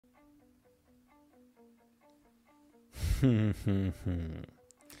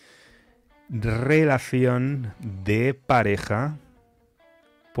Relación de pareja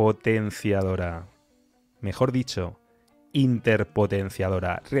potenciadora. Mejor dicho,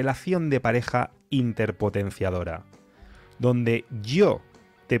 interpotenciadora. Relación de pareja interpotenciadora. Donde yo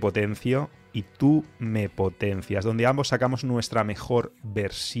te potencio y tú me potencias. Donde ambos sacamos nuestra mejor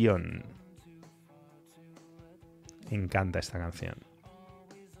versión. Me encanta esta canción.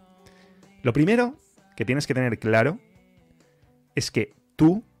 Lo primero que tienes que tener claro es que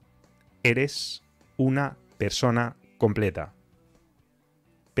tú eres una persona completa.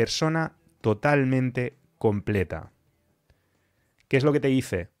 Persona totalmente completa. ¿Qué es lo que te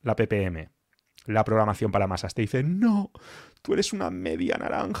dice la PPM? La programación para masas. Te dice, no, tú eres una media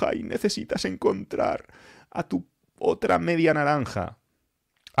naranja y necesitas encontrar a tu otra media naranja.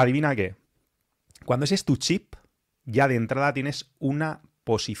 ¿Adivina qué? Cuando ese es tu chip, ya de entrada tienes una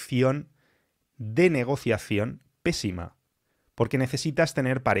posición de negociación pésima. Porque necesitas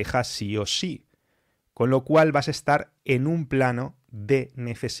tener pareja sí o sí. Con lo cual vas a estar en un plano de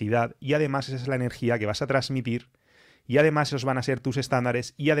necesidad y además esa es la energía que vas a transmitir y además esos van a ser tus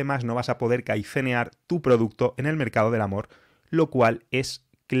estándares y además no vas a poder caicenear tu producto en el mercado del amor, lo cual es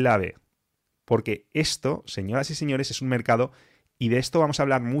clave. Porque esto, señoras y señores, es un mercado y de esto vamos a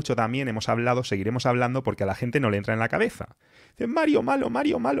hablar mucho también, hemos hablado, seguiremos hablando porque a la gente no le entra en la cabeza. Dicen Mario malo,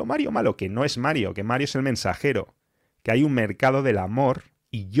 Mario malo, Mario malo, que no es Mario, que Mario es el mensajero, que hay un mercado del amor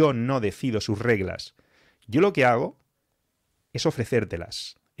y yo no decido sus reglas. Yo lo que hago es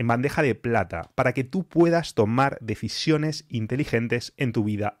ofrecértelas en bandeja de plata para que tú puedas tomar decisiones inteligentes en tu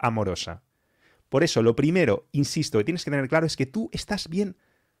vida amorosa. Por eso, lo primero, insisto, que tienes que tener claro es que tú estás bien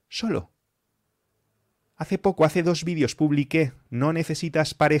solo. Hace poco, hace 2 vídeos publiqué, no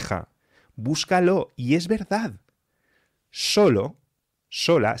necesitas pareja, búscalo y es verdad. Solo,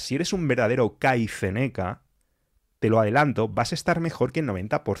 sola, si eres un verdadero caiceneca, te lo adelanto, vas a estar mejor que el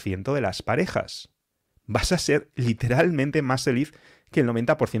 90% de las parejas. Vas a ser literalmente más feliz que el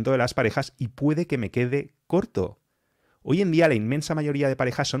 90% de las parejas y puede que me quede corto. Hoy en día la inmensa mayoría de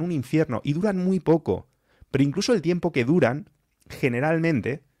parejas son un infierno y duran muy poco, pero incluso el tiempo que duran,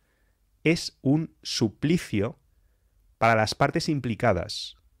 generalmente, es un suplicio para las partes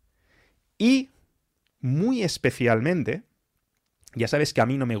implicadas. Y, muy especialmente, ya sabes que a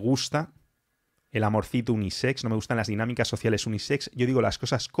mí no me gusta el amorcito unisex, no me gustan las dinámicas sociales unisex, yo digo las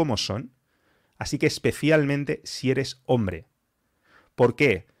cosas como son, así que especialmente si eres hombre. ¿Por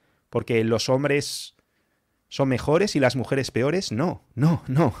qué? ¿Porque los hombres son mejores y las mujeres peores? No.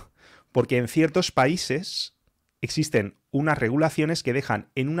 Porque en ciertos países existen unas regulaciones que dejan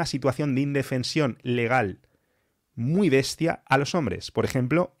en una situación de indefensión legal muy bestia a los hombres. Por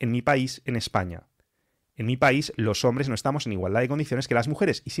ejemplo, en mi país, en España. En mi país, los hombres no estamos en igualdad de condiciones que las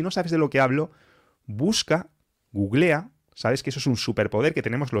mujeres. Y si no sabes de lo que hablo, busca, googlea, sabes que eso es un superpoder que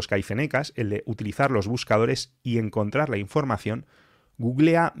tenemos los caicenecas, el de utilizar los buscadores y encontrar la información.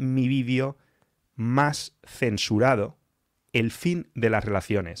 Googlea mi vídeo más censurado, El fin de las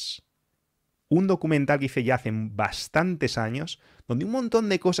relaciones. Un documental que hice ya hace bastantes años, donde un montón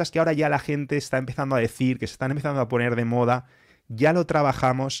de cosas que ahora ya la gente está empezando a decir, que se están empezando a poner de moda, ya lo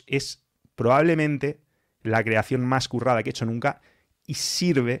trabajamos, es probablemente la creación más currada que he hecho nunca y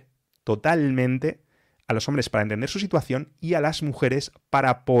sirve totalmente a los hombres para entender su situación y a las mujeres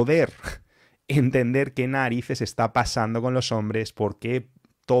para poder entender qué narices está pasando con los hombres, por qué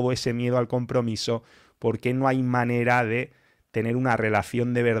todo ese miedo al compromiso, por qué no hay manera de tener una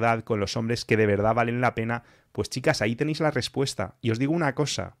relación de verdad con los hombres que de verdad valen la pena. Pues chicas, ahí tenéis la respuesta. Y os digo una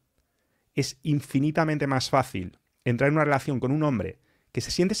cosa, es infinitamente más fácil entrar en una relación con un hombre que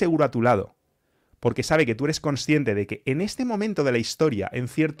se siente seguro a tu lado, porque sabe que tú eres consciente de que en este momento de la historia, en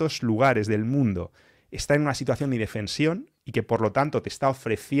ciertos lugares del mundo, está en una situación de indefensión y que por lo tanto te está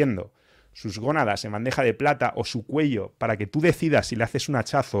ofreciendo sus gónadas en bandeja de plata o su cuello para que tú decidas si le haces un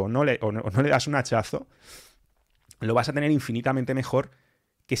hachazo o no le das un hachazo, lo vas a tener infinitamente mejor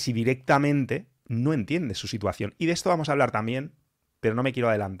que si directamente no entiendes su situación. Y de esto vamos a hablar también, pero no me quiero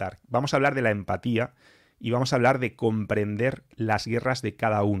adelantar. Vamos a hablar de la empatía y vamos a hablar de comprender las guerras de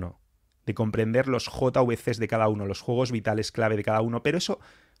cada uno, de comprender los JVCs de cada uno, los juegos vitales clave de cada uno, pero eso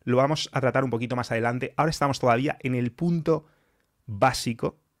lo vamos a tratar un poquito más adelante. Ahora estamos todavía en el punto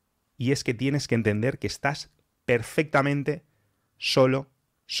básico y es que tienes que entender que estás perfectamente solo,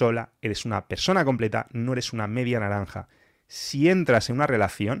 sola, eres una persona completa, no eres una media naranja. Si entras en una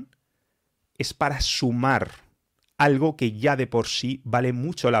relación es para sumar algo que ya de por sí vale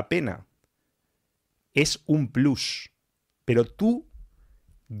mucho la pena. Es un plus, pero tú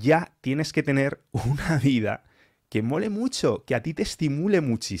ya tienes que tener una vida que mole mucho, que a ti te estimule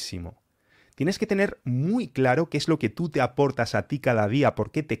muchísimo. Tienes que tener muy claro qué es lo que tú te aportas a ti cada día,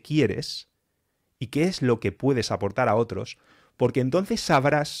 por qué te quieres y qué es lo que puedes aportar a otros, porque entonces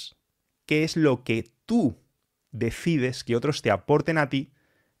sabrás qué es lo que tú decides que otros te aporten a ti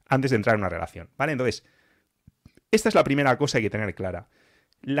antes de entrar en una relación, ¿vale? Entonces, esta es la primera cosa que hay que tener clara.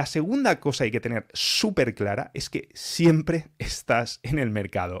 La segunda cosa que hay que tener súper clara es que siempre estás en el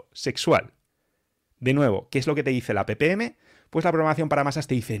mercado sexual. De nuevo, ¿qué es lo que te dice la PPM? Pues la programación para masas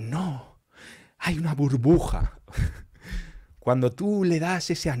te dice, no, hay una burbuja. Cuando tú le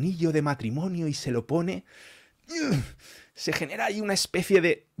das ese anillo de matrimonio y se lo pone, se genera ahí una especie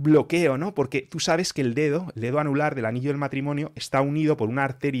de bloqueo, ¿no? Porque tú sabes que el dedo anular del anillo del matrimonio está unido por una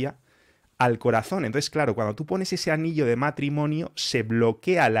arteria al corazón. Entonces, claro, cuando tú pones ese anillo de matrimonio, se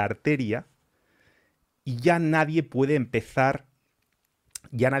bloquea la arteria y ya nadie puede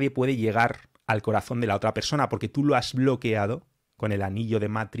llegar al corazón de la otra persona porque tú lo has bloqueado con el anillo de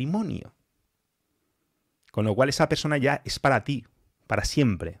matrimonio. Con lo cual esa persona ya es para ti, para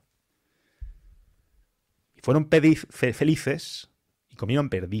siempre. Y fueron felices y comieron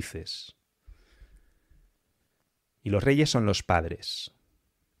perdices. Y los reyes son los padres.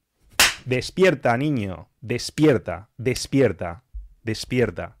 Despierta, niño, despierta, despierta,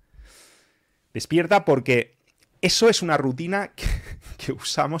 despierta. Despierta porque eso es una rutina que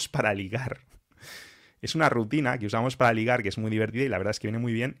usamos para ligar. Es una rutina que usamos para ligar que es muy divertida y la verdad es que viene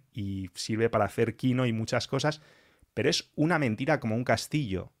muy bien y sirve para hacer quino y muchas cosas, pero es una mentira como un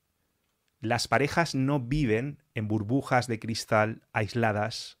castillo. Las parejas no viven en burbujas de cristal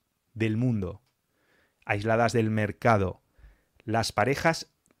aisladas del mundo, aisladas del mercado. Las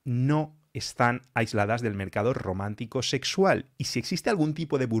parejas no están aisladas del mercado romántico sexual. Y si existe algún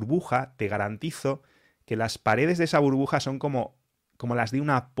tipo de burbuja, te garantizo que las paredes de esa burbuja son como las de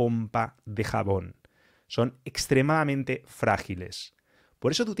una pompa de jabón. Son extremadamente frágiles.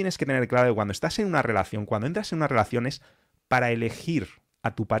 Por eso tú tienes que tener claro que cuando estás en una relación, cuando entras en una relación es para elegir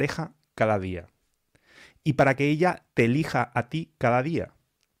a tu pareja cada día. Y para que ella te elija a ti cada día.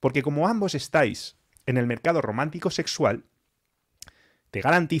 Porque como ambos estáis en el mercado romántico sexual, te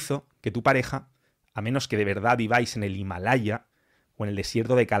garantizo que tu pareja, a menos que de verdad viváis en el Himalaya o en el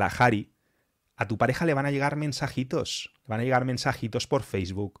desierto de Kalahari, a tu pareja le van a llegar mensajitos. Le van a llegar mensajitos por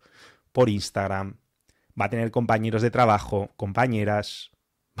Facebook, por Instagram. Va a tener compañeros de trabajo, compañeras.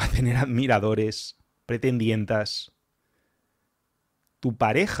 Va a tener admiradores, pretendientas. Tu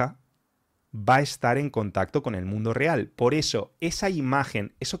pareja va a estar en contacto con el mundo real. Por eso, esa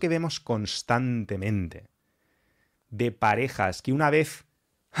imagen, eso que vemos constantemente, de parejas que una vez,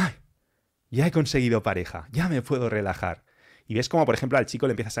 ¡ay!, ya he conseguido pareja, ya me puedo relajar. Y ves como, por ejemplo, al chico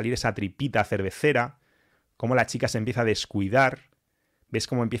le empieza a salir esa tripita cervecera, cómo la chica se empieza a descuidar, ves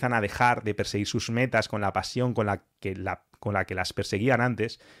cómo empiezan a dejar de perseguir sus metas con la pasión con la que las perseguían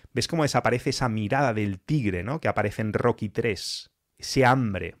antes, ves cómo desaparece esa mirada del tigre, ¿no?, que aparece en Rocky 3, ese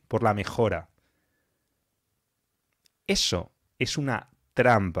hambre por la mejora. Eso es una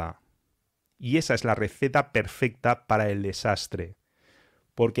trampa. Y esa es la receta perfecta para el desastre.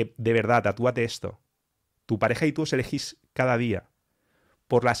 Porque, de verdad, tatúate esto. Tu pareja y tú os elegís cada día.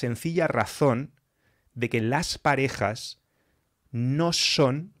 Por la sencilla razón de que las parejas no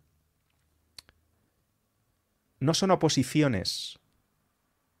son oposiciones.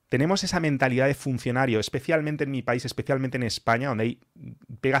 Tenemos esa mentalidad de funcionario, especialmente en mi país, especialmente en España, donde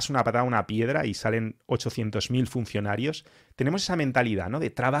pegas una patada a una piedra y salen 800.000 funcionarios. Tenemos esa mentalidad, ¿no?,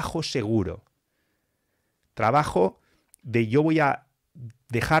 de trabajo seguro. Trabajo de yo voy a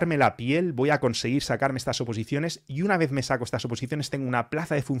dejarme la piel, voy a conseguir sacarme estas oposiciones y una vez me saco estas oposiciones tengo una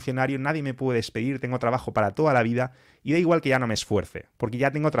plaza de funcionario, nadie me puede despedir, tengo trabajo para toda la vida y da igual que ya no me esfuerce, porque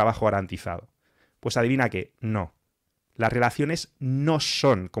ya tengo trabajo garantizado. Pues adivina qué, no. Las relaciones no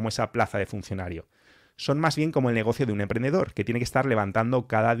son como esa plaza de funcionario. Son más bien como el negocio de un emprendedor, que tiene que estar levantando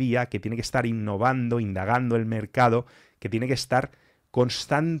cada día, que tiene que estar innovando, indagando el mercado, que tiene que estar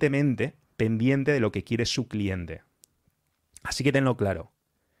constantemente pendiente de lo que quiere su cliente. Así que tenlo claro.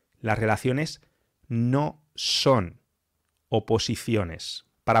 Las relaciones no son oposiciones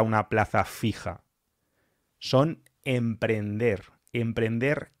para una plaza fija. Son emprender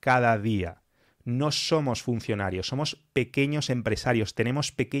cada día. No somos funcionarios, somos pequeños empresarios,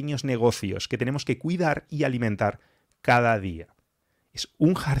 tenemos pequeños negocios que tenemos que cuidar y alimentar cada día. Es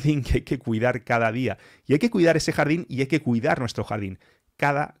un jardín que hay que cuidar cada día. Y hay que cuidar ese jardín y hay que cuidar nuestro jardín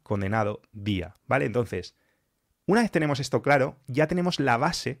cada condenado día, ¿vale? Entonces, una vez tenemos esto claro, ya tenemos la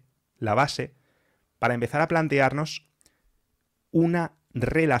base para empezar a plantearnos una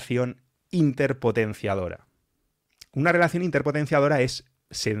relación interpotenciadora. Una relación interpotenciadora es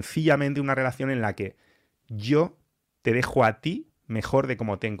sencillamente una relación en la que yo te dejo a ti mejor de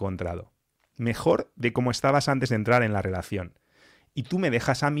cómo te he encontrado. mejor de cómo estabas antes de entrar en la relación. Y tú me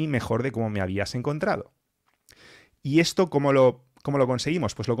dejas a mí mejor de cómo me habías encontrado. ¿Y esto cómo lo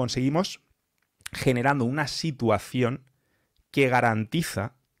conseguimos? Pues lo conseguimos generando una situación que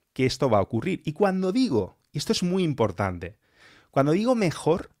garantiza que esto va a ocurrir. Y cuando digo, y esto es muy importante, cuando digo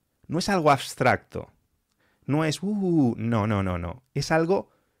mejor, no es algo abstracto. No es, no. Es algo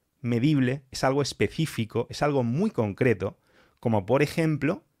medible, es algo específico, es algo muy concreto, como por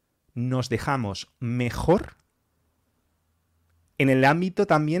ejemplo, nos dejamos mejor en el ámbito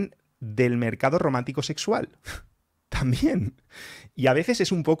también del mercado romántico sexual. También. Y a veces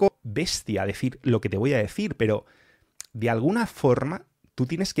es un poco bestia decir lo que te voy a decir, pero de alguna forma tú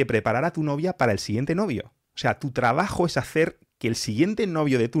tienes que preparar a tu novia para el siguiente novio. O sea, tu trabajo es hacer que el siguiente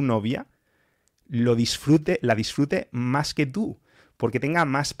novio de tu novia la disfrute más que tú, porque tenga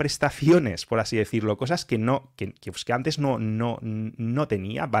más prestaciones, por así decirlo, cosas que antes no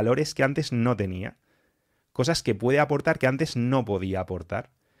tenía, valores que antes no tenía, cosas que puede aportar que antes no podía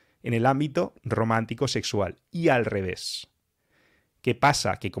aportar en el ámbito romántico sexual. Y al revés. ¿Qué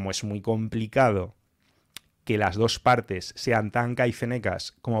pasa? Que como es muy complicado que las dos partes sean tan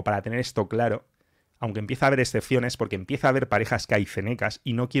caifenecas como para tener esto claro, aunque empieza a haber excepciones, porque empieza a haber parejas caifenecas,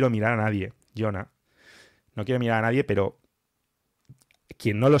 y no quiero mirar a nadie, Jonah, no quiero mirar a nadie, pero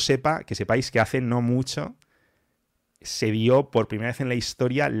quien no lo sepa, que sepáis que hace no mucho se dio por primera vez en la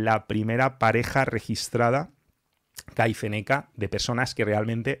historia la primera pareja registrada caifeneca de personas que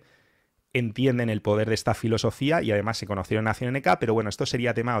realmente entienden el poder de esta filosofía y además se conocieron en CNK, pero bueno, esto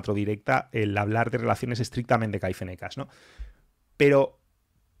sería tema otro directa, el hablar de relaciones estrictamente caifenecas, ¿no? Pero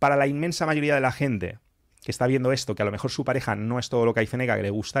para la inmensa mayoría de la gente que está viendo esto, que a lo mejor su pareja no es todo lo caifeneca que le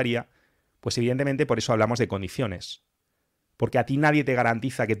gustaría, pues evidentemente por eso hablamos de condiciones. Porque a ti nadie te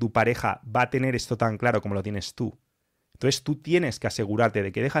garantiza que tu pareja va a tener esto tan claro como lo tienes tú. Entonces tú tienes que asegurarte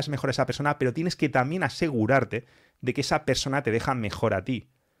de que dejas mejor a esa persona, pero tienes que también asegurarte de que esa persona te deja mejor a ti.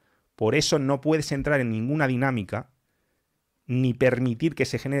 Por eso no puedes entrar en ninguna dinámica ni permitir que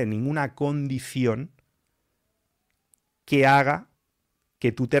se genere ninguna condición que haga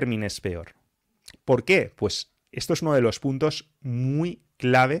que tú termines peor. ¿Por qué? Pues esto es uno de los puntos muy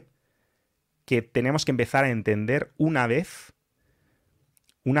clave que tenemos que empezar a entender una vez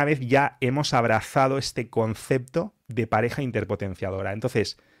ya hemos abrazado este concepto de pareja interpotenciadora.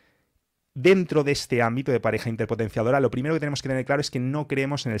 Entonces, dentro de este ámbito de pareja interpotenciadora, lo primero que tenemos que tener claro es que no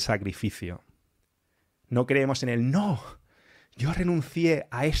creemos en el sacrificio. No creemos en el no. Yo renuncié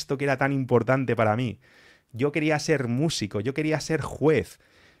a esto que era tan importante para mí. Yo quería ser músico, yo quería ser juez,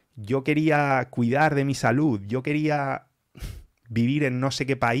 yo quería cuidar de mi salud, yo quería vivir en no sé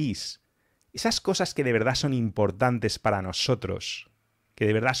qué país. Esas cosas que de verdad son importantes para nosotros, que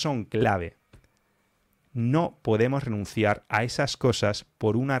de verdad son clave. No podemos renunciar a esas cosas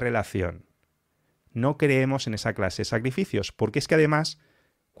por una relación. No creemos en esa clase de sacrificios, porque es que además,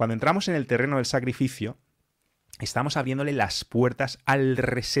 cuando entramos en el terreno del sacrificio, estamos abriéndole las puertas al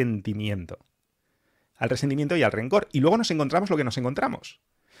resentimiento. Al resentimiento y al rencor. Y luego nos encontramos lo que nos encontramos.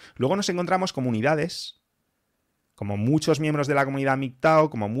 Luego nos encontramos comunidades, como muchos miembros de la comunidad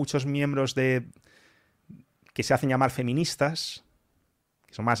MGTOW, como muchos miembros que se hacen llamar feministas,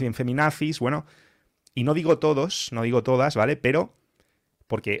 que son más bien feminazis, bueno, y no digo todos, no digo todas, ¿vale? Pero,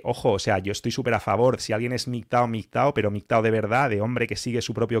 porque, ojo, o sea, yo estoy súper a favor, si alguien es MGTOW, pero MGTOW de verdad, de hombre que sigue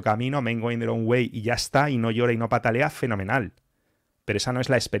su propio camino, men going their own way y ya está, y no llora y no patalea, fenomenal. Pero esa no es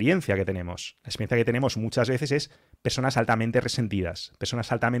la experiencia que tenemos. La experiencia que tenemos muchas veces es personas altamente resentidas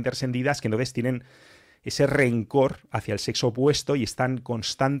que entonces tienen ese rencor hacia el sexo opuesto y están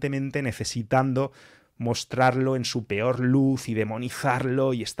constantemente necesitando mostrarlo en su peor luz y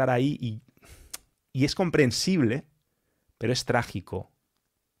demonizarlo y estar ahí. Y es comprensible, pero es trágico.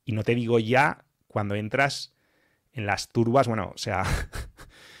 Y no te digo ya cuando entras en las turbas, bueno, o sea,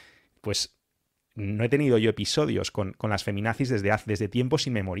 pues no he tenido yo episodios con las feminazis desde tiempos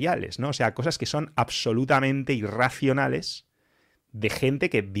inmemoriales, ¿no? O sea, cosas que son absolutamente irracionales de gente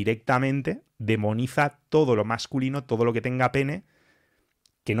que directamente demoniza todo lo masculino, todo lo que tenga pene,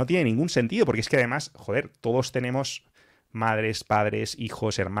 que no tiene ningún sentido, porque es que además, joder, todos tenemos madres, padres,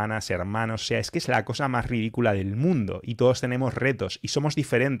 hijos, hermanas, hermanos, o sea, es que es la cosa más ridícula del mundo y todos tenemos retos y somos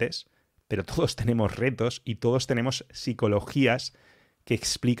diferentes, pero todos tenemos retos y todos tenemos psicologías que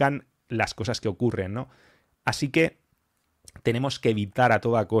explican las cosas que ocurren, ¿no? Así que tenemos que evitar a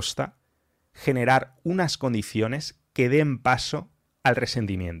toda costa generar unas condiciones que den paso al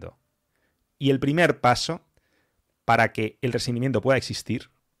resentimiento. Y el primer paso para que el resentimiento pueda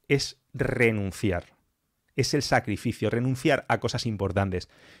existir es renunciar. Es el sacrificio, renunciar a cosas importantes.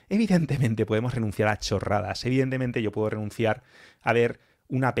 Evidentemente podemos renunciar a chorradas. Evidentemente yo puedo renunciar a ver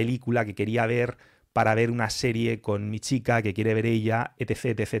una película que quería ver para ver una serie con mi chica que quiere ver ella,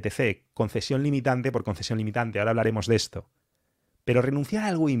 etc, etc, etc. Concesión limitante por concesión limitante. Ahora hablaremos de esto. Pero renunciar a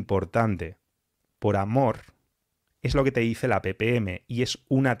algo importante por amor es lo que te dice la PPM y es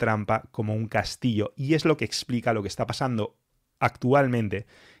una trampa como un castillo y es lo que explica lo que está pasando actualmente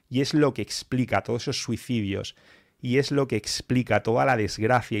y es lo que explica todos esos suicidios y es lo que explica toda la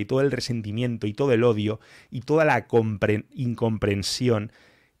desgracia y todo el resentimiento y todo el odio y toda la incomprensión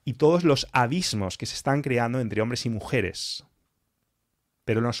y todos los abismos que se están creando entre hombres y mujeres.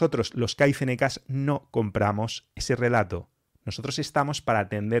 Pero nosotros, los caicenecas, no compramos ese relato. Nosotros estamos para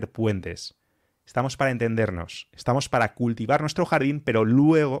tender puentes. Estamos para entendernos, estamos para cultivar nuestro jardín, pero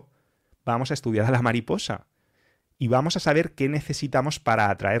luego vamos a estudiar a la mariposa y vamos a saber qué necesitamos para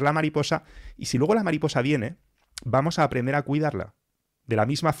atraer la mariposa y si luego la mariposa viene, vamos a aprender a cuidarla. De la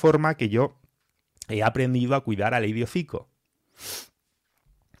misma forma que yo he aprendido a cuidar a Lady Hocico.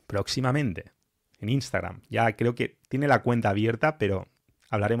 Próximamente, en Instagram. Ya creo que tiene la cuenta abierta, pero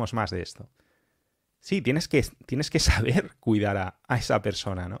hablaremos más de esto. Sí, tienes que saber cuidar a esa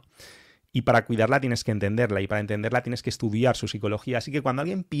persona, ¿no? Y para cuidarla tienes que entenderla y para entenderla tienes que estudiar su psicología. Así que cuando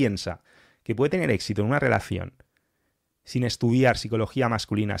alguien piensa que puede tener éxito en una relación sin estudiar psicología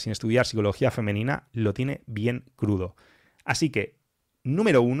masculina, sin estudiar psicología femenina, lo tiene bien crudo. Así que,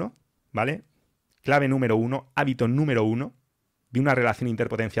 número 1, ¿vale? Clave número 1, hábito número 1 de una relación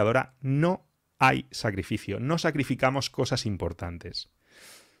interpotenciadora, no hay sacrificio. No sacrificamos cosas importantes.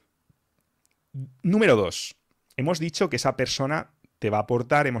 Número 2, hemos dicho que esa persona te va a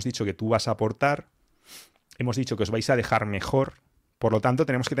aportar, hemos dicho que tú vas a aportar, hemos dicho que os vais a dejar mejor, por lo tanto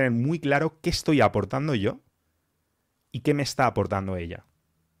tenemos que tener muy claro qué estoy aportando yo y qué me está aportando ella.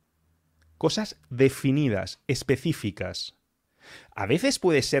 Cosas definidas, específicas. A veces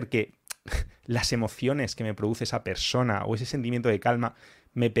puede ser que las emociones que me produce esa persona o ese sentimiento de calma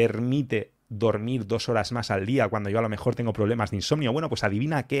me permite dormir 2 horas más al día cuando yo a lo mejor tengo problemas de insomnio. Bueno, pues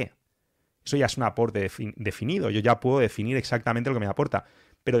adivina qué. Eso ya es un aporte definido. Yo ya puedo definir exactamente lo que me aporta.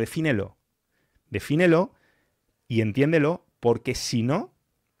 Pero defínelo. Defínelo y entiéndelo porque si no,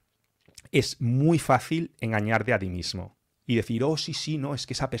 es muy fácil engañarte a ti mismo. Y decir, oh, sí, sí, no, es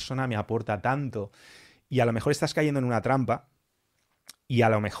que esa persona me aporta tanto. Y a lo mejor estás cayendo en una trampa y a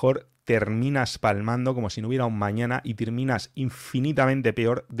lo mejor terminas palmando como si no hubiera un mañana y terminas infinitamente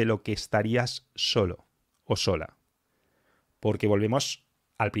peor de lo que estarías solo o sola. Porque volvemos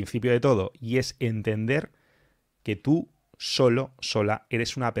al principio de todo, y es entender que tú solo, sola,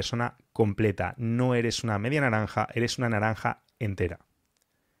 eres una persona completa. No eres una media naranja, eres una naranja entera.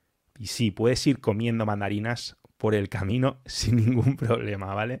 Y sí, puedes ir comiendo mandarinas por el camino sin ningún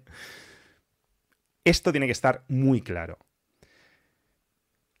problema, ¿vale? Esto tiene que estar muy claro.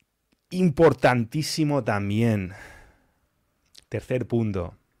 Importantísimo también. Tercer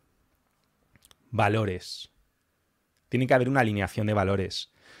punto. Valores. Tiene que haber una alineación de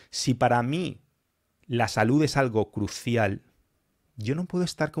valores. Si para mí la salud es algo crucial, yo no puedo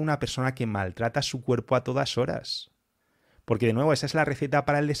estar con una persona que maltrata su cuerpo a todas horas. Porque de nuevo, esa es la receta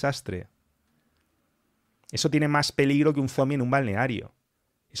para el desastre. Eso tiene más peligro que un zombie en un balneario.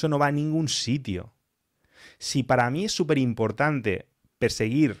 Eso no va a ningún sitio. Si para mí es súper importante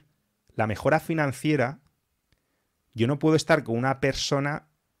perseguir la mejora financiera, yo no puedo estar con una persona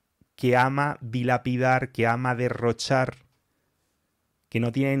que ama dilapidar, que ama derrochar, que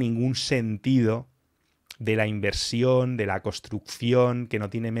no tiene ningún sentido de la inversión, de la construcción, que no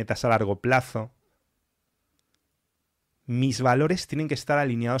tiene metas a largo plazo. Mis valores tienen que estar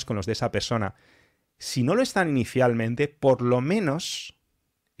alineados con los de esa persona. Si no lo están inicialmente, por lo menos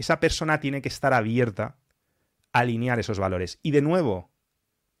esa persona tiene que estar abierta a alinear esos valores. Y de nuevo,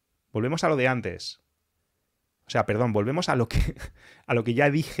 volvemos a lo de antes. Volvemos a lo que ya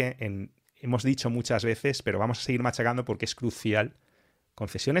dije, hemos dicho muchas veces, pero vamos a seguir machacando porque es crucial.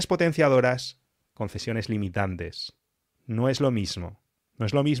 Concesiones potenciadoras, concesiones limitantes. No es lo mismo. No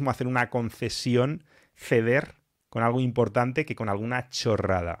es lo mismo hacer una concesión, ceder con algo importante que con alguna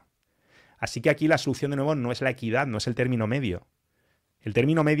chorrada. Así que aquí la solución de nuevo no es la equidad, no es el término medio. El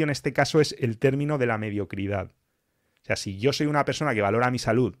término medio en este caso es el término de la mediocridad. O sea, si yo soy una persona que valora mi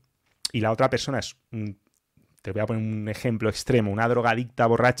salud y la otra persona es, te voy a poner un ejemplo extremo, una drogadicta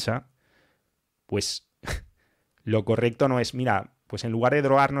borracha, pues lo correcto no es, mira, pues en lugar de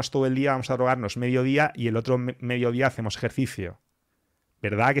drogarnos todo el día, vamos a drogarnos mediodía y el otro mediodía hacemos ejercicio.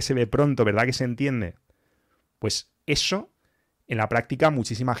 ¿Verdad que se ve pronto? ¿Verdad que se entiende? Pues eso, en la práctica,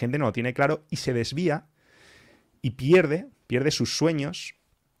 muchísima gente no lo tiene claro y se desvía y pierde sus sueños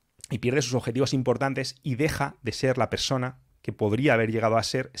y pierde sus objetivos importantes y deja de ser la persona que podría haber llegado a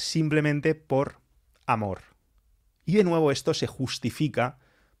ser simplemente por amor. Y de nuevo esto se justifica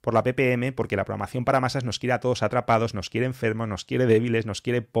por la PPM, porque la programación para masas nos quiere a todos atrapados, nos quiere enfermos, nos quiere débiles, nos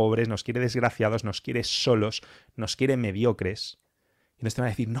quiere pobres, nos quiere desgraciados, nos quiere solos, nos quiere mediocres. Y entonces te van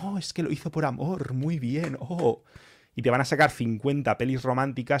a decir, no, es que lo hizo por amor, muy bien, oh. Y te van a sacar 50 pelis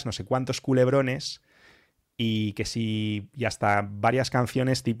románticas, no sé cuántos culebrones, y que sí, y hasta varias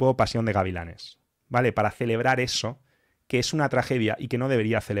canciones tipo Pasión de Gavilanes, ¿vale? Para celebrar eso, que es una tragedia y que no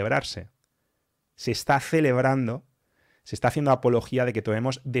debería celebrarse. Se está celebrando, se está haciendo apología de que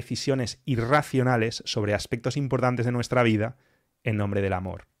tomemos decisiones irracionales sobre aspectos importantes de nuestra vida en nombre del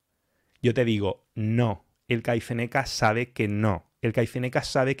amor. Yo te digo, no. El Caiceneca sabe que no. El Caiceneca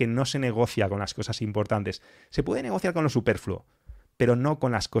sabe que no se negocia con las cosas importantes. Se puede negociar con lo superfluo, pero no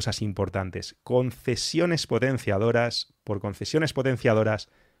con las cosas importantes. Concesiones potenciadoras por concesiones potenciadoras,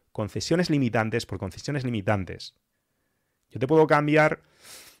 concesiones limitantes por concesiones limitantes. Yo te puedo cambiar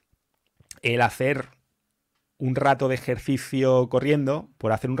el hacer un rato de ejercicio corriendo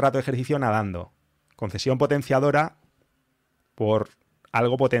por hacer un rato de ejercicio nadando. Concesión potenciadora por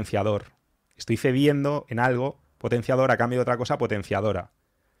algo potenciador. Estoy cediendo en algo potenciador a cambio de otra cosa potenciadora.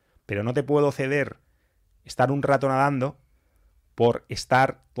 Pero no te puedo ceder estar un rato nadando por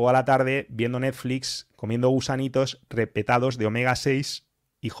estar toda la tarde viendo Netflix, comiendo gusanitos repetados de omega 6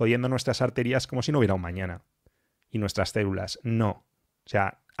 y jodiendo nuestras arterias como si no hubiera un mañana. Y nuestras células. No. O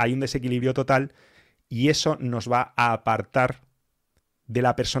sea, hay un desequilibrio total y eso nos va a apartar de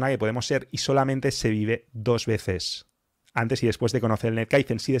la persona que podemos ser y solamente se vive 2 veces. Antes y después de conocer el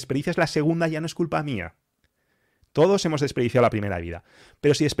Netkaizen. Si desperdicias la segunda ya no es culpa mía. Todos hemos desperdiciado la primera vida.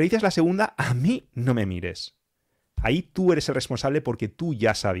 Pero si desperdicias la segunda, a mí no me mires. Ahí tú eres el responsable porque tú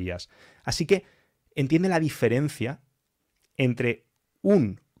ya sabías. Así que entiende la diferencia entre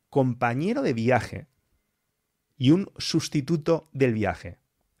un compañero de viaje y un sustituto del viaje.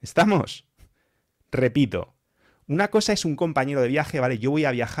 ¿Estamos? Repito, una cosa es un compañero de viaje, ¿vale? Yo voy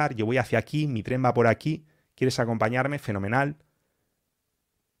a viajar, yo voy hacia aquí, mi tren va por aquí, ¿quieres acompañarme? Fenomenal.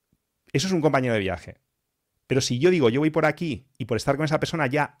 Eso es un compañero de viaje. Pero si yo digo, yo voy por aquí y por estar con esa persona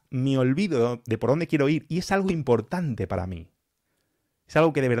ya me olvido de por dónde quiero ir y es algo importante para mí, es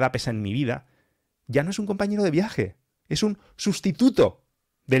algo que de verdad pesa en mi vida, ya no es un compañero de viaje, es un sustituto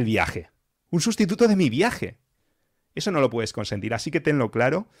del viaje, un sustituto de mi viaje. Eso no lo puedes consentir, así que tenlo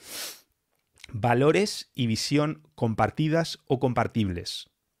claro. Valores y visión compartidas o compartibles.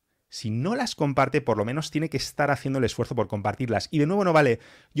 Si no las comparte, por lo menos tiene que estar haciendo el esfuerzo por compartirlas. Y de nuevo no vale,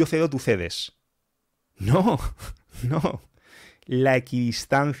 yo cedo, tú cedes. No, no. La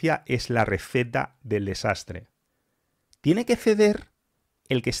equidistancia es la receta del desastre. Tiene que ceder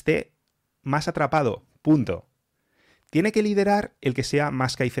el que esté más atrapado, punto. Tiene que liderar el que sea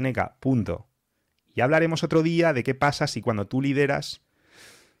más Caiceneca, punto. Ya hablaremos otro día de qué pasa si cuando tú lideras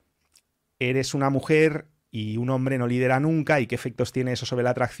eres una mujer y un hombre no lidera nunca y qué efectos tiene eso sobre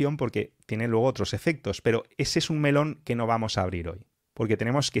la atracción, porque tiene luego otros efectos. Pero ese es un melón que no vamos a abrir hoy, porque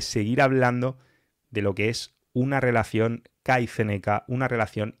tenemos que seguir hablando de lo que es una relación Caiceneca, una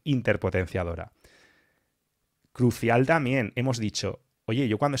relación interpotenciadora. Crucial también, hemos dicho, oye,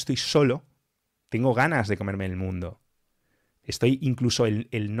 yo cuando estoy solo tengo ganas de comerme el mundo. Estoy incluso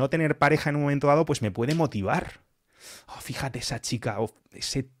el no tener pareja en un momento dado pues me puede motivar. Oh, fíjate esa chica, oh,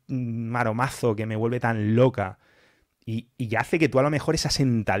 ese maromazo que me vuelve tan loca. Y hace que tú a lo mejor esa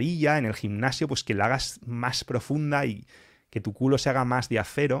sentadilla en el gimnasio pues que la hagas más profunda y que tu culo se haga más de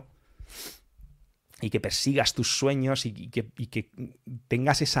acero y que persigas tus sueños y que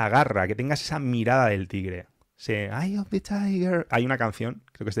tengas esa garra, que tengas esa mirada del tigre. Eye of the Tiger. Hay una canción,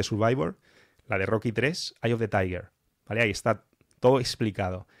 creo que es de Survivor, la de Rocky 3, Eye of the Tiger. ¿Vale? Ahí está todo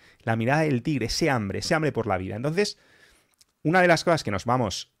explicado. La mirada del tigre, ese hambre por la vida. Entonces, una de las cosas que nos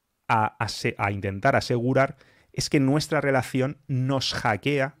vamos a intentar asegurar es que nuestra relación nos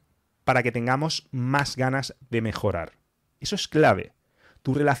hackea para que tengamos más ganas de mejorar. Eso es clave.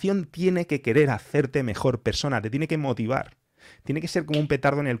 Tu relación tiene que querer hacerte mejor persona, te tiene que motivar. Tiene que ser como un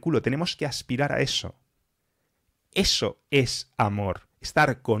petardo en el culo. Tenemos que aspirar a eso. Eso es amor.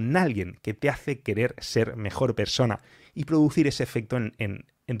 Estar con alguien que te hace querer ser mejor persona y producir ese efecto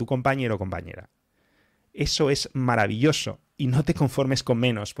en tu compañero o compañera. Eso es maravilloso. Y no te conformes con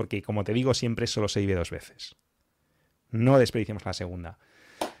menos, porque como te digo siempre, solo se vive 2 veces. No desperdiciemos la segunda.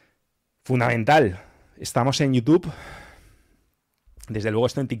 Fundamental. Estamos en YouTube. Desde luego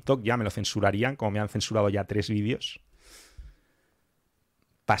esto en TikTok ya me lo censurarían, como me han censurado ya 3 vídeos.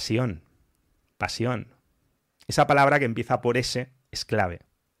 Pasión. Pasión. Esa palabra que empieza por S es clave.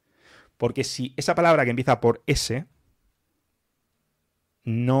 Porque si esa palabra que empieza por S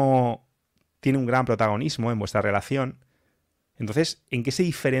no tiene un gran protagonismo en vuestra relación, entonces, ¿en qué se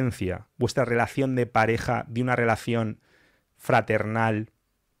diferencia vuestra relación de pareja de una relación fraternal,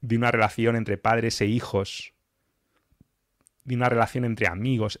 de una relación entre padres e hijos, de una relación entre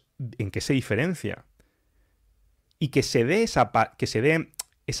amigos, ¿en qué se diferencia? Y que se dé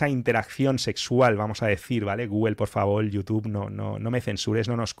esa interacción sexual, vamos a decir, ¿vale? Google, por favor, YouTube, no me censures,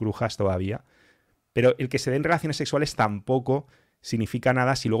 no nos crujas todavía. Pero el que se den relaciones sexuales tampoco significa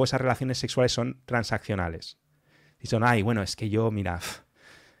nada si luego esas relaciones sexuales son transaccionales. Si son, ay, bueno, es que yo, mira,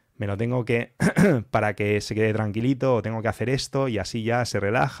 me lo tengo que, para que se quede tranquilito, o tengo que hacer esto y así ya se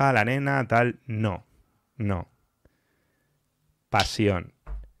relaja la nena, tal. No. Pasión.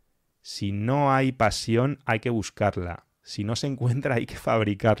 Si no hay pasión, hay que buscarla. Si no se encuentra, hay que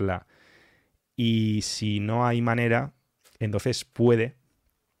fabricarla. Y si no hay manera, entonces puede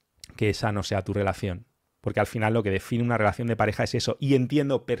que esa no sea tu relación. Porque al final lo que define una relación de pareja es eso. Y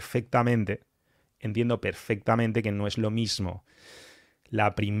entiendo perfectamente que no es lo mismo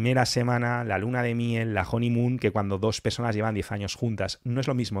la primera semana, la luna de miel, la honeymoon, que cuando dos personas llevan 10 años juntas. No es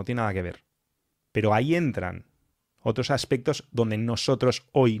lo mismo, tiene nada que ver. Pero ahí entran otros aspectos donde nosotros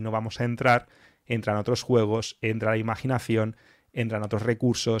hoy no vamos a entrar. Entran otros juegos, entra la imaginación, entran otros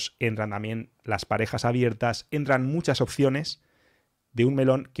recursos, entran también las parejas abiertas, entran muchas opciones de un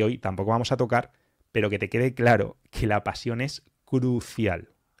melón que hoy tampoco vamos a tocar, pero que te quede claro que la pasión es crucial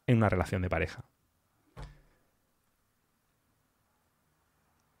en una relación de pareja.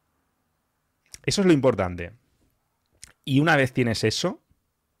 Eso es lo importante. Y una vez tienes eso,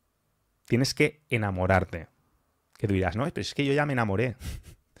 tienes que enamorarte. Que tú dirás, no, pero es que yo ya me enamoré.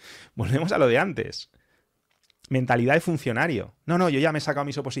 Volvemos a lo de antes. Mentalidad de funcionario. No, yo ya me he sacado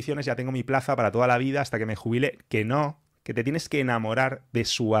mis oposiciones, ya tengo mi plaza para toda la vida hasta que me jubile. Que no, que te tienes que enamorar de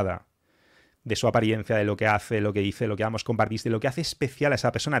su hada, de su apariencia, de lo que hace, lo que dice, lo que ambos compartís, de lo que hace especial a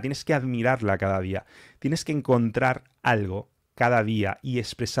esa persona. Tienes que admirarla cada día. Tienes que encontrar algo cada día y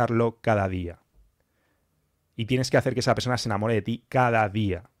expresarlo cada día. Y tienes que hacer que esa persona se enamore de ti cada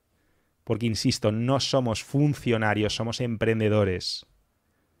día. Porque, insisto, no somos funcionarios, somos emprendedores.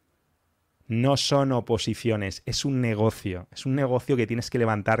 No son oposiciones, es un negocio. Es un negocio que tienes que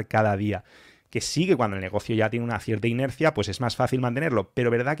levantar cada día. Que sí, que cuando el negocio ya tiene una cierta inercia, pues es más fácil mantenerlo. Pero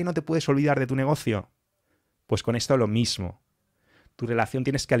 ¿verdad que no te puedes olvidar de tu negocio? Pues con esto lo mismo. Tu relación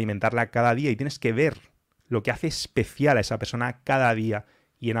tienes que alimentarla cada día y tienes que ver lo que hace especial a esa persona cada día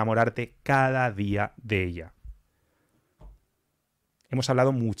y enamorarte cada día de ella. Hemos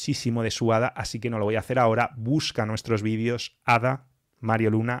hablado muchísimo de su hada, así que no lo voy a hacer ahora. Busca nuestros vídeos Hada,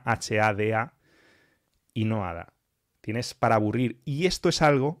 Mario Luna, H-A-D-A, y no hada. Tienes para aburrir. Y esto es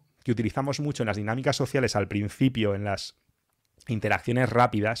algo que utilizamos mucho en las dinámicas sociales al principio, en las interacciones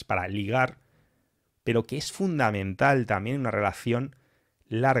rápidas para ligar, pero que es fundamental también en una relación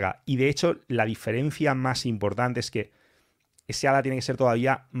larga. Y de hecho, la diferencia más importante es que ese hada tiene que ser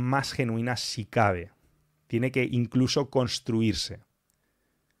todavía más genuina si cabe. Tiene que incluso construirse.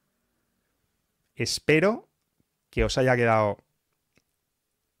 Espero que os haya quedado,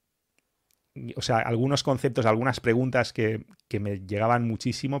 o sea, algunos conceptos, algunas preguntas que me llegaban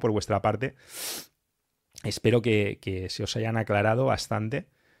muchísimo por vuestra parte. Espero que se os hayan aclarado bastante.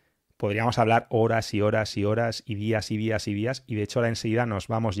 Podríamos hablar horas y horas y horas y días y días y días. Y de hecho ahora enseguida nos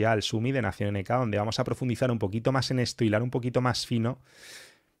vamos ya al Sumi de Nación NK, donde vamos a profundizar un poquito más en esto, hilar un poquito más fino.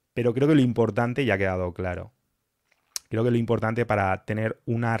 Pero creo que lo importante ya ha quedado claro. Creo que lo importante para tener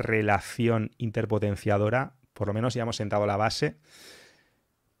una relación interpotenciadora, por lo menos ya hemos sentado la base.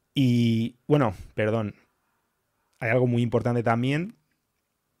 Y bueno, perdón, hay algo muy importante también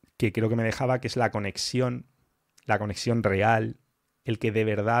que creo que me dejaba, que es la conexión real, el que de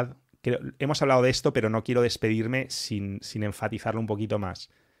verdad... hemos hablado de esto, pero no quiero despedirme sin enfatizarlo un poquito más.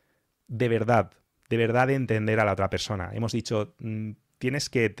 De verdad entender a la otra persona. Hemos dicho, tienes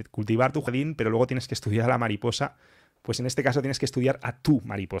que cultivar tu jardín, pero luego tienes que estudiar a la mariposa. Pues en este caso tienes que estudiar a tu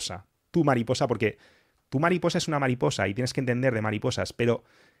mariposa. Tu mariposa, porque tu mariposa es una mariposa y tienes que entender de mariposas, pero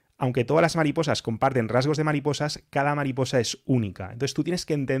aunque todas las mariposas comparten rasgos de mariposas, cada mariposa es única. Entonces tú tienes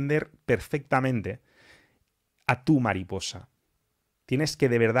que entender perfectamente a tu mariposa. Tienes que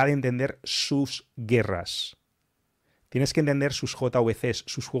de verdad entender sus guerras. Tienes que entender sus JVCs,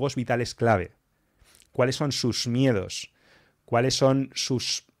 sus juegos vitales clave. Cuáles son sus miedos. Cuáles son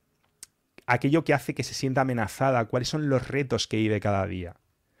aquello que hace que se sienta amenazada. Cuáles son los retos que vive cada día.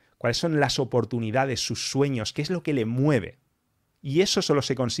 Cuáles son las oportunidades, sus sueños. ¿Qué es lo que le mueve? Y eso solo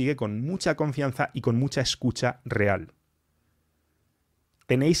se consigue con mucha confianza y con mucha escucha real.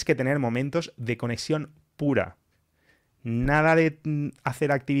 Tenéis que tener momentos de conexión pura. Nada de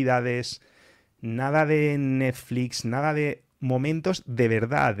hacer actividades, nada de Netflix, nada de momentos de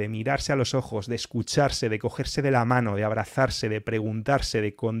verdad, de mirarse a los ojos, de escucharse, de cogerse de la mano, de abrazarse, de preguntarse,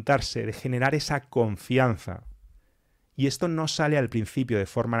 de contarse, de generar esa confianza. Y esto no sale al principio de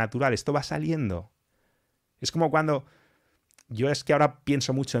forma natural, esto va saliendo. Es como cuando... Yo es que ahora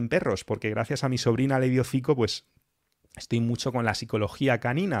pienso mucho en perros, porque gracias a mi sobrina Lady Hocico, pues estoy mucho con la psicología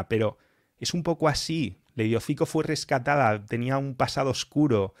canina, pero es un poco así. Lady Hocico fue rescatada, tenía un pasado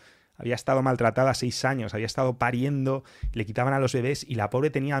oscuro, había estado maltratada 6 años, había estado pariendo, le quitaban a los bebés y la pobre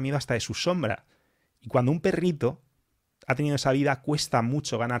tenía miedo hasta de su sombra. Y cuando un perrito ha tenido esa vida, cuesta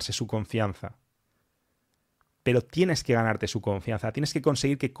mucho ganarse su confianza. Pero tienes que ganarte su confianza, tienes que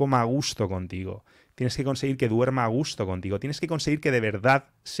conseguir que coma a gusto contigo, tienes que conseguir que duerma a gusto contigo, tienes que conseguir que de verdad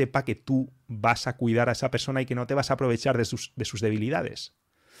sepa que tú vas a cuidar a esa persona y que no te vas a aprovechar de sus debilidades.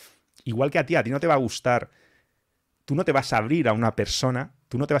 Igual que a ti no te va a gustar, tú no te vas a abrir a una persona,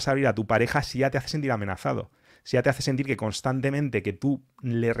 tú no te vas a abrir a tu pareja si ya te hace sentir amenazado, si ya te hace sentir que constantemente que tú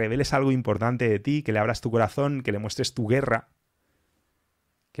le reveles algo importante de ti, que le abras tu corazón, que le muestres tu guerra,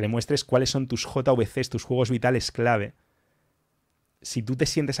 que le muestres cuáles son tus JVCs, tus juegos vitales clave. Si tú te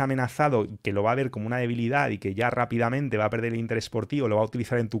sientes amenazado, que lo va a ver como una debilidad y que ya rápidamente va a perder el interés por ti o lo va a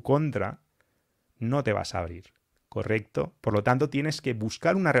utilizar en tu contra, no te vas a abrir, ¿correcto? Por lo tanto, tienes que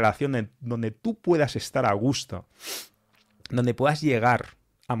buscar una relación donde tú puedas estar a gusto, donde puedas llegar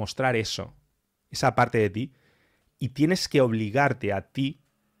a mostrar eso, esa parte de ti, y tienes que obligarte a ti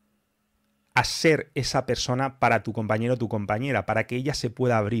a ser esa persona para tu compañero o tu compañera, para que ella se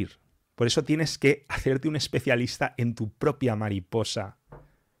pueda abrir. Por eso tienes que hacerte un especialista en tu propia mariposa.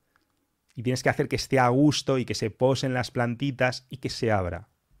 Y tienes que hacer que esté a gusto y que se posen las plantitas y que se abra.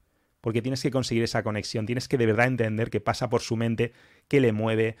 Porque tienes que conseguir esa conexión, tienes que de verdad entender qué pasa por su mente, qué le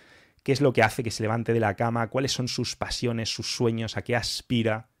mueve, qué es lo que hace que se levante de la cama, cuáles son sus pasiones, sus sueños, a qué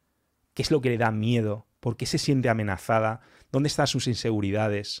aspira, qué es lo que le da miedo, por qué se siente amenazada, dónde están sus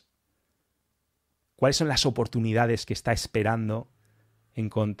inseguridades. ¿Cuáles son las oportunidades que está esperando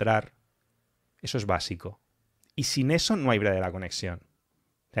encontrar? Eso es básico. Y sin eso no hay verdadera conexión.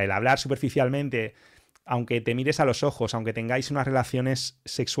 O sea, el hablar superficialmente, aunque te mires a los ojos, aunque tengáis unas relaciones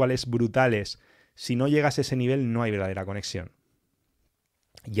sexuales brutales, si no llegas a ese nivel no hay verdadera conexión.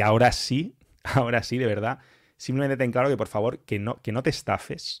 Y ahora sí, de verdad, simplemente ten claro que por favor que no te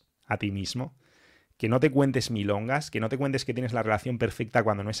estafes a ti mismo, que no te cuentes milongas, que no te cuentes que tienes la relación perfecta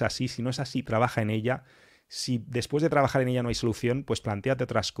cuando no es así. Si no es así, trabaja en ella. Si después de trabajar en ella no hay solución, pues plantéate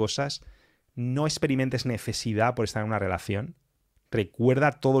otras cosas. No experimentes necesidad por estar en una relación.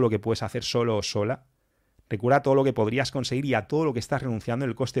 Recuerda todo lo que puedes hacer solo o sola. Recuerda todo lo que podrías conseguir y a todo lo que estás renunciando en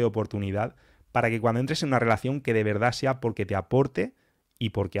el coste de oportunidad para que cuando entres en una relación que de verdad sea porque te aporte y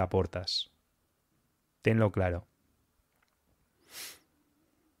porque aportas. Tenlo claro.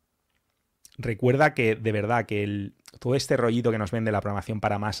 Recuerda que, de verdad, que todo este rollito que nos vende la programación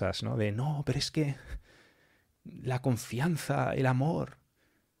para masas, ¿no? De, no, pero es que la confianza, el amor,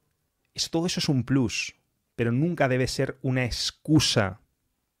 todo eso es un plus, pero nunca debe ser una excusa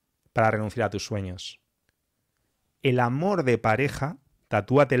para renunciar a tus sueños. El amor de pareja,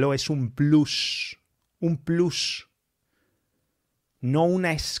 tatúatelo, es un plus, no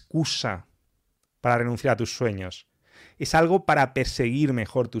una excusa para renunciar a tus sueños. Es algo para perseguir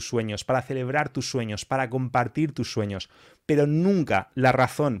mejor tus sueños, para celebrar tus sueños, para compartir tus sueños, pero nunca la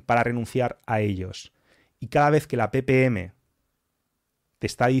razón para renunciar a ellos. Y cada vez que la PPM te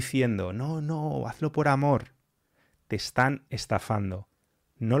está diciendo, no, hazlo por amor, te están estafando.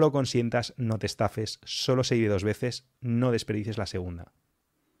 No lo consientas, no te estafes, solo se vive 2 veces, no desperdicies la segunda.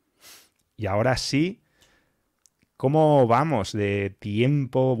 Y ahora sí, ¿cómo vamos de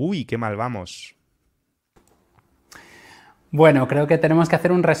tiempo? Uy, qué mal vamos. Bueno, creo que tenemos que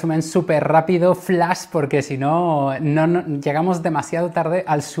hacer un resumen súper rápido, flash, porque si no, llegamos demasiado tarde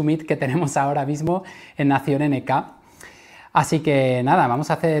al summit que tenemos ahora mismo en Nación NK. Así que nada, vamos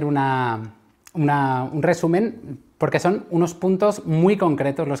a hacer un resumen, porque son unos puntos muy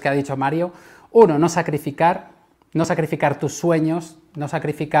concretos los que ha dicho Mario. Uno, no sacrificar tus sueños, no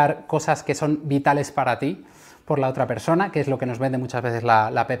sacrificar cosas que son vitales para ti por la otra persona, que es lo que nos vende muchas veces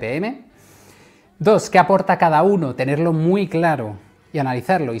la PPM. 2, ¿qué aporta cada uno? Tenerlo muy claro y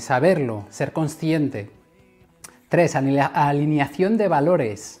analizarlo y saberlo, ser consciente. 3, alineación de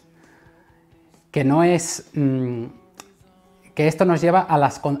valores, que no es... que esto nos lleva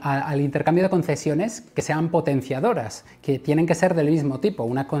al intercambio de concesiones que sean potenciadoras, que tienen que ser del mismo tipo,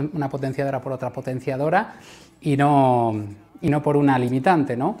 una potenciadora por otra potenciadora y no por una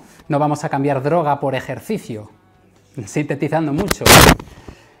limitante, ¿no? No vamos a cambiar droga por ejercicio, sintetizando mucho.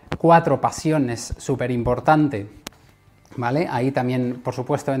 4, pasión es súper importante, ¿vale? Ahí también, por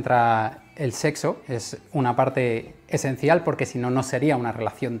supuesto, entra el sexo, es una parte esencial porque si no, no sería una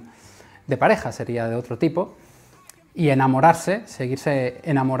relación de pareja, sería de otro tipo. Y enamorarse, seguirse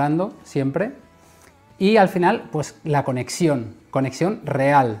enamorando siempre. Y al final, pues la conexión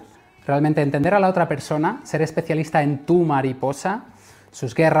real. Realmente entender a la otra persona, ser especialista en tu mariposa,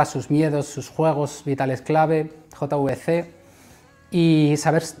 sus guerras, sus miedos, sus juegos vitales clave, JVC, y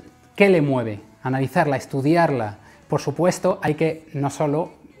saber qué le mueve, analizarla, estudiarla. Por supuesto, hay que no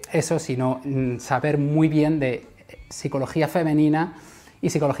solo eso, sino saber muy bien de psicología femenina y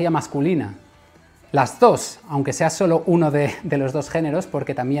psicología masculina. Las dos, aunque sea solo uno de los dos géneros,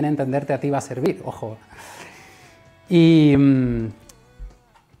 porque también entenderte a ti va a servir, ojo. Y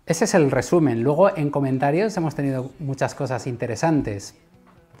ese es el resumen. Luego en comentarios hemos tenido muchas cosas interesantes.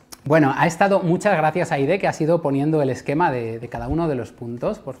 Bueno, muchas gracias a Aide, que ha ido poniendo el esquema de cada uno de los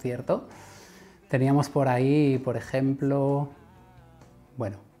puntos, por cierto. Teníamos por ahí, por ejemplo...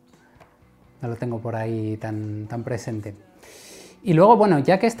 Bueno, no lo tengo por ahí tan presente. Y luego, bueno,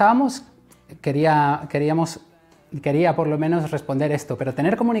 ya que estábamos, quería por lo menos responder esto, pero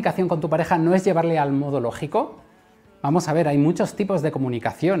tener comunicación con tu pareja no es llevarle al modo lógico. Vamos a ver, hay muchos tipos de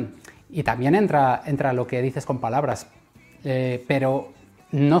comunicación y también entra lo que dices con palabras, pero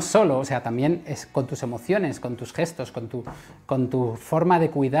no solo, o sea, también es con tus emociones, con tus gestos, con tu forma de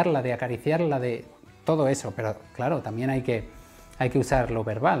cuidarla, de acariciarla, de todo eso, pero claro, también hay que usar lo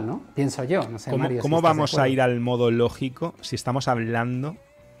verbal, ¿no? Pienso yo, no sé, Mario. ¿Cómo vamos a ir al modo lógico si estamos hablando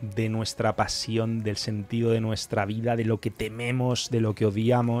de nuestra pasión, del sentido de nuestra vida, de lo que tememos, de lo que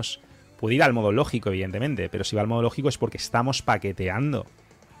odiamos? Puede ir al modo lógico, evidentemente, pero si va al modo lógico es porque estamos paqueteando.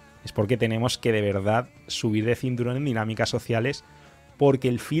 Es porque tenemos que de verdad subir de cinturón en dinámicas sociales, porque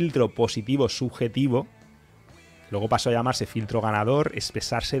el filtro positivo subjetivo, luego pasó a llamarse filtro ganador,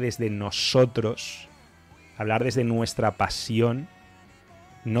 expresarse desde nosotros, hablar desde nuestra pasión,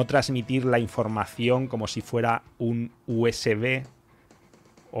 no transmitir la información como si fuera un USB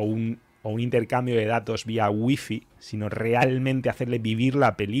o un intercambio de datos vía wifi, sino realmente hacerle vivir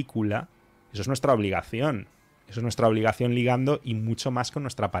la película. Eso es nuestra obligación. Eso es nuestra obligación ligando, y mucho más con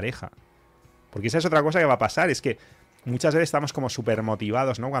nuestra pareja. Porque esa es otra cosa que va a pasar, es que muchas veces estamos como súper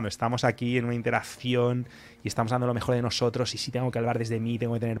motivados, ¿no? Cuando estamos aquí en una interacción y estamos dando lo mejor de nosotros, y sí tengo que hablar desde mí,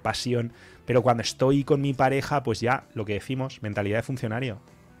 tengo que tener pasión, pero cuando estoy con mi pareja, pues ya, lo que decimos, mentalidad de funcionario.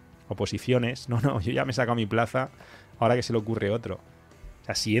 Oposiciones, no, yo ya me he sacado mi plaza, ahora que se le ocurre otro. O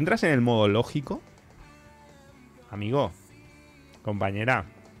sea, si entras en el modo lógico, amigo, compañera,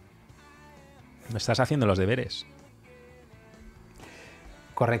 no estás haciendo los deberes.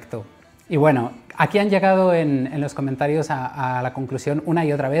 Correcto. Y bueno, aquí han llegado en los comentarios a la conclusión una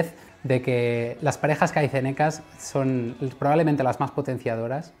y otra vez de que las parejas caicenecas son probablemente las más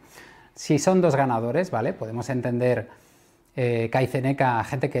potenciadoras. Si son dos ganadores, ¿vale? Podemos entender caiceneca,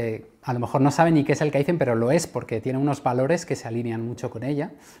 gente que a lo mejor no sabe ni qué es el kaizen, pero lo es porque tiene unos valores que se alinean mucho con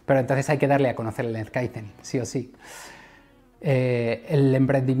ella, pero entonces hay que darle a conocer el kaizen, sí o sí. El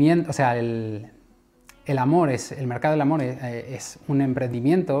emprendimiento, o sea, el mercado del amor es un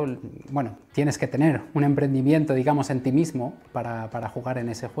emprendimiento. Bueno, tienes que tener un emprendimiento, digamos, en ti mismo para jugar en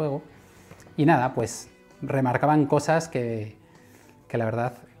ese juego. Y nada, pues remarcaban cosas que la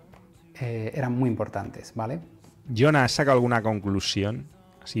verdad eran muy importantes, ¿vale? Jonah, ¿has sacado alguna conclusión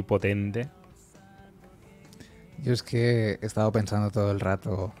así potente? Yo es que he estado pensando todo el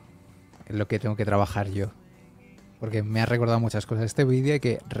rato en lo que tengo que trabajar yo. Porque me ha recordado muchas cosas. Este vídeo hay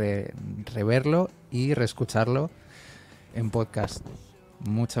que reverlo y reescucharlo en podcast.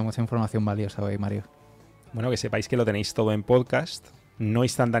 Mucha información valiosa hoy, Mario. Bueno, que sepáis que lo tenéis todo en podcast, no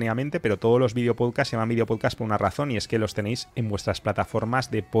instantáneamente, pero todos los videopodcasts se llaman videopodcast por una razón, y es que los tenéis en vuestras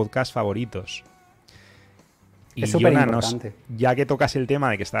plataformas de podcast favoritos. Y es súper Jonah, importante. Ya que tocas el tema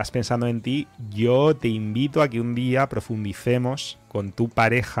de que estabas pensando en ti, yo te invito a que un día profundicemos con tu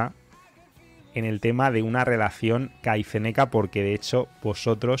pareja en el tema de una relación caiceneca, porque de hecho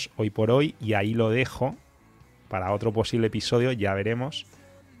vosotros hoy por hoy, y ahí lo dejo para otro posible episodio, ya veremos,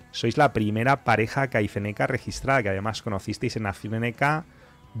 sois la primera pareja caiceneca registrada, que además conocisteis en Nación NK,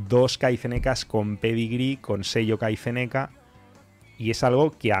 2 caicenecas con pedigree, con sello caiceneca, y es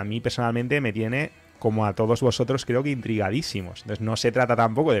algo que a mí personalmente me tiene, como a todos vosotros, creo que intrigadísimos. Entonces no se trata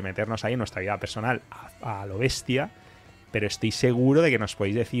tampoco de meternos ahí en nuestra vida personal a lo bestia, pero estoy seguro de que nos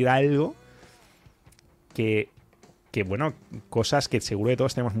podéis decir algo que bueno, cosas que seguro que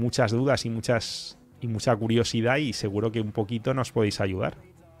todos tenemos muchas dudas y mucha curiosidad, y seguro que un poquito nos podéis ayudar.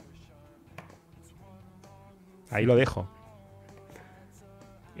 Ahí lo dejo.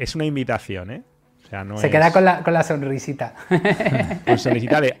 Es una invitación, ¿eh? O sea, no se queda con la sonrisita. Con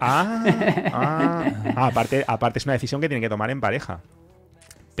sonrisita de aparte es una decisión que tienen que tomar en pareja.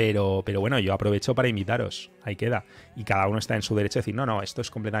 Pero bueno, yo aprovecho para invitaros. Ahí queda. Y cada uno está en su derecho de decir, no, esto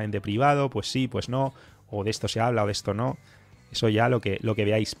es completamente privado, pues sí, pues no, o de esto se habla o de esto no. Eso ya lo que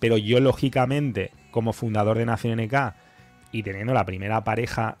veáis. Pero yo, lógicamente, como fundador de Nación NK y teniendo la primera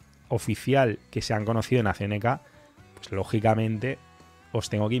pareja oficial que se han conocido en Nación NK, pues lógicamente os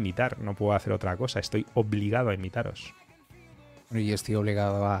tengo que invitar. No puedo hacer otra cosa. Estoy obligado a invitaros. Bueno, yo estoy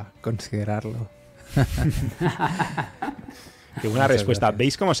obligado a considerarlo. Qué buena respuesta. Gracias.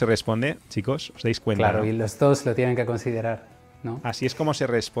 ¿Veis cómo se responde, chicos? ¿Os dais cuenta? Claro, ¿no? Y los dos lo tienen que considerar, ¿no? Así es como se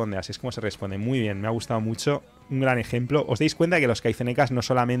responde, así es como se responde. Muy bien, me ha gustado mucho. Un gran ejemplo. ¿Os dais cuenta que los kaizenecas no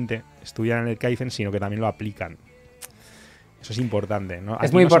solamente estudian en el kaizen, sino que también lo aplican? Eso es importante, ¿no?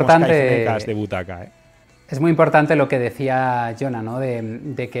 Es muy importante. Somos kaizenecas de butaca, ¿eh? Es muy importante lo que decía Jonah, ¿no?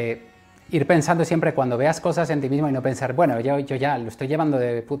 De que ir pensando siempre cuando veas cosas en ti mismo y no pensar, bueno, yo ya lo estoy llevando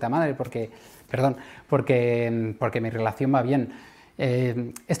de puta madre porque mi relación va bien.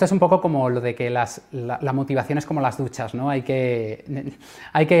 Esto es un poco como lo de que la motivación es como las duchas, ¿no? Hay que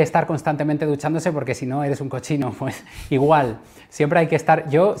estar constantemente duchándose porque si no eres un cochino. Pues igual, siempre hay que estar...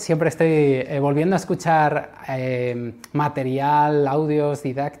 Yo siempre estoy volviendo a escuchar material, audios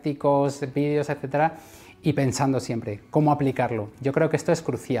didácticos, vídeos, etcétera, y pensando siempre cómo aplicarlo. Yo creo que esto es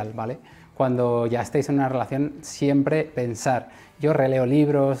crucial, ¿vale? Cuando ya estéis en una relación, siempre pensar. Yo releo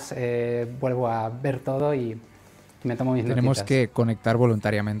libros, vuelvo a ver todo y me tomo mis notitas. Tenemos que conectar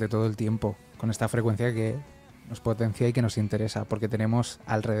voluntariamente todo el tiempo con esta frecuencia que nos potencia y que nos interesa, porque tenemos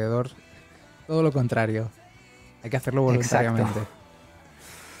alrededor todo lo contrario. Hay que hacerlo voluntariamente. Exacto.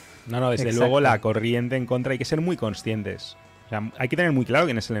 No, desde luego la corriente en contra hay que ser muy conscientes. O sea, hay que tener muy claro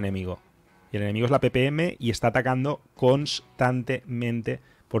quién es el enemigo. Y el enemigo es la ppm y está atacando constantemente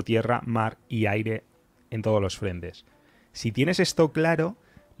por tierra, mar y aire en todos los frentes. Si tienes esto claro,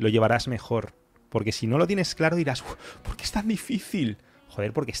 lo llevarás mejor. Porque si no lo tienes claro dirás, ¿por qué es tan difícil?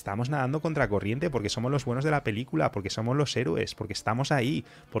 Joder, porque estamos nadando contra corriente, porque somos los buenos de la película, porque somos los héroes, porque estamos ahí,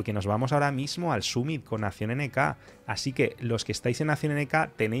 porque nos vamos ahora mismo al Summit con Nación NK. Así que los que estáis en Nación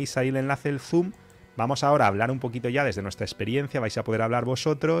NK tenéis ahí el enlace del Zoom. Vamos ahora a hablar un poquito ya desde nuestra experiencia, vais a poder hablar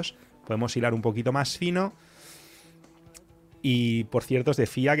vosotros, podemos hilar un poquito más fino. Y por cierto os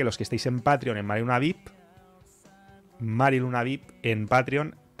decía que los que estáis en Patreon, en Mariluna VIP en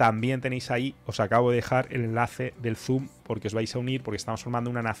Patreon, también tenéis ahí, os acabo de dejar el enlace del Zoom porque os vais a unir, porque estamos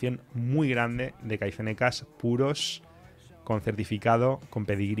formando una nación muy grande de kaizenecas puros, con certificado, con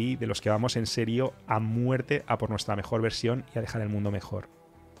pedigrí, de los que vamos en serio a muerte, a por nuestra mejor versión y a dejar el mundo mejor.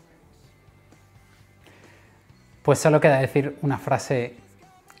 Pues solo queda decir una frase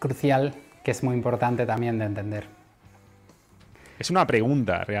crucial que es muy importante también de entender. Es una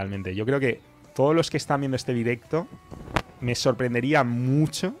pregunta realmente. Yo creo que todos los que están viendo este directo me sorprendería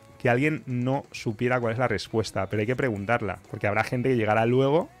mucho que alguien no supiera cuál es la respuesta, pero hay que preguntarla, porque habrá gente que llegará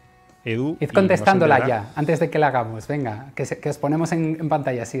luego, Edu... Id contestándola ya, antes de que la hagamos. Venga, que os ponemos en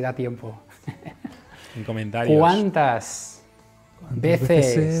pantalla si da tiempo. En comentarios. ¿Cuántas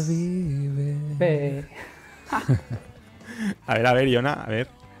veces se vive? A ver, Jonah, a ver.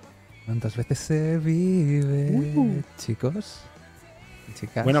 ¿Cuántas veces se vive, chicos?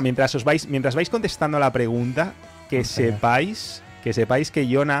 Chicas. Bueno, mientras vais contestando la pregunta, que sepáis que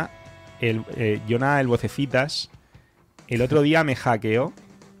Jonah, el vocecitas, el otro día me hackeó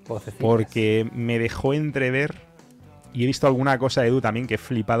porque me dejó entrever, y he visto alguna cosa de Edu también que he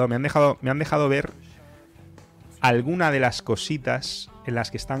flipado, me han dejado ver alguna de las cositas en las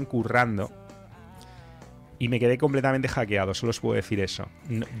que están currando y me quedé completamente hackeado, solo os puedo decir eso.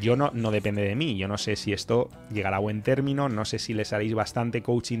 No depende de mí, yo no sé si esto llegará a buen término, no sé si les haréis bastante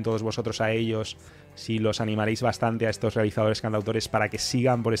coaching todos vosotros a ellos, si los animaréis bastante a estos realizadores cantautores para que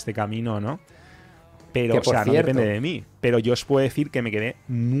sigan por este camino, ¿no? Pero, o sea, no depende de mí. Pero yo os puedo decir que me quedé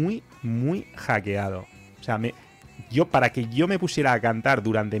muy, muy hackeado. O sea, para que yo me pusiera a cantar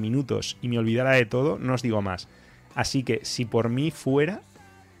durante minutos y me olvidara de todo, no os digo más. Así que, si por mí fuera,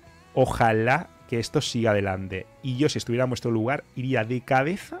 ojalá que esto siga adelante. Y yo, si estuviera en vuestro lugar, iría de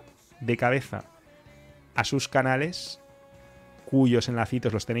cabeza a sus canales, cuyos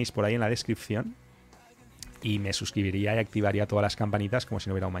enlacitos los tenéis por ahí en la descripción, y me suscribiría y activaría todas las campanitas como si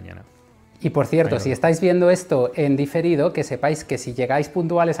no hubiera un mañana. Y por cierto, si estáis viendo esto en diferido, que sepáis que si llegáis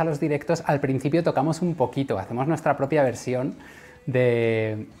puntuales a los directos, al principio tocamos un poquito, hacemos nuestra propia versión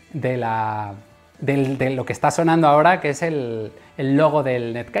de lo que está sonando ahora, que es el logo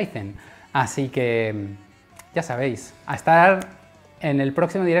del NetKaizen. Así que ya sabéis, a estar en el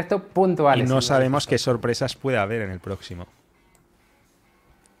próximo directo puntuales. Y no sabemos qué sorpresas puede haber en el próximo.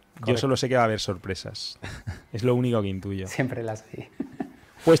 Correcto. Yo solo sé que va a haber sorpresas. Es lo único que intuyo. Siempre las hay.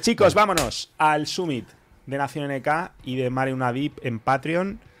 Pues chicos, vámonos al Summit de Nación NK y de Mariluna VIP en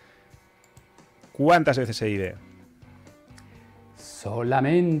Patreon. ¿Cuántas veces se vive?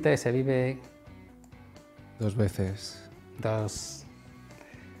 Solamente se vive 2 veces. 2.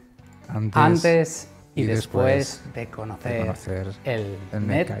 Antes Antes y y después después de conocer el el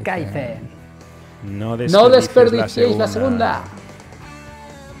Medkaizen. Medkaizen. No No desperdiciéis la segunda. segunda.